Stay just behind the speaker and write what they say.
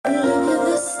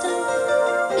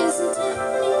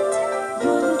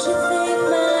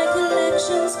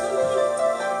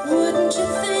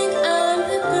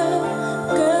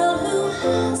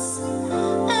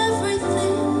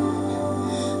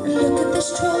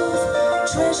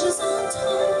trove, treasures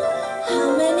untold.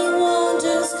 How many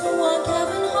wonders can one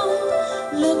cavern hold?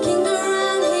 Looking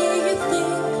around here you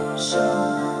think,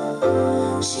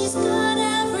 sure, she's got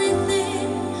everything.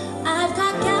 I've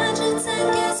got gadgets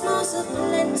and gizmos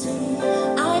aplenty.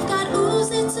 I've got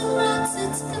oozits and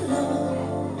rotzits galore.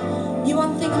 You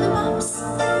want thingamabobs?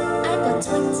 I've got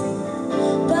 20.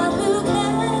 But who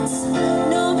cares?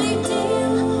 No big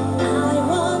deal. I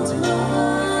want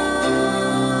more.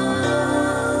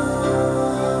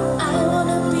 I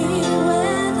wanna be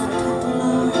where the people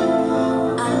are.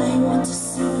 I want to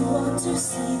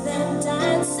see them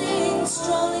dancing,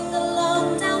 strolling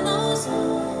along down those,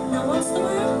 now what's the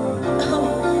word?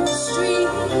 Oh,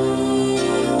 streets.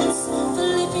 For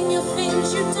lifting your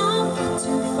fins you don't go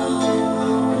too far.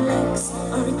 Legs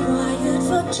are required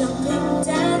for jumping,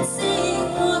 dancing,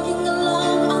 walking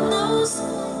along on those,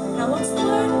 now what's the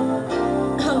word?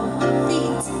 Oh,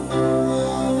 feet.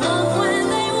 Of where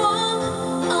they walk,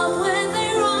 of where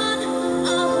they run,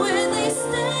 of where they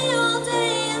stay all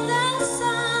day in the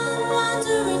sun,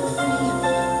 wandering free.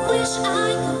 Wish I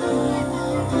could be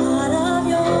part of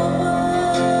your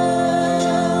world.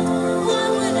 What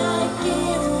would I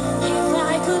give if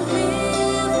I could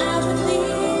live out of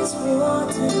these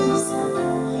waters?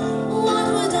 What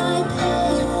would I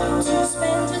pay to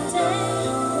spend a day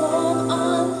warm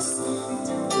on the sand?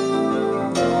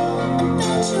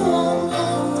 Bet you won't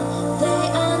mind, they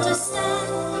understand,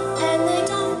 and they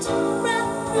don't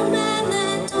reprimand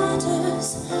their daughters.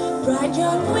 Bright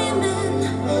young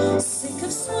women, sick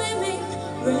of swimming,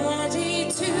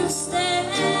 ready to stand.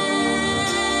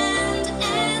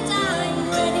 And I'm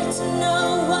ready to know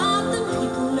what the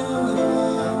people know.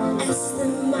 Ask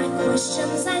them my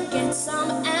questions and get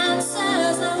some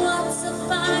answers. Now what's a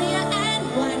fire and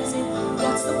why does it,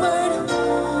 what's the word?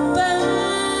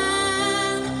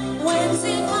 Burn. When's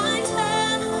it my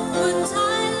turn? Wouldn't I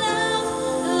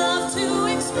love to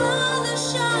explore the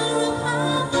shore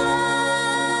above?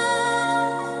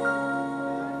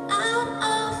 Out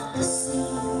of the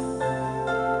sea.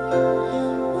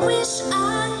 Wish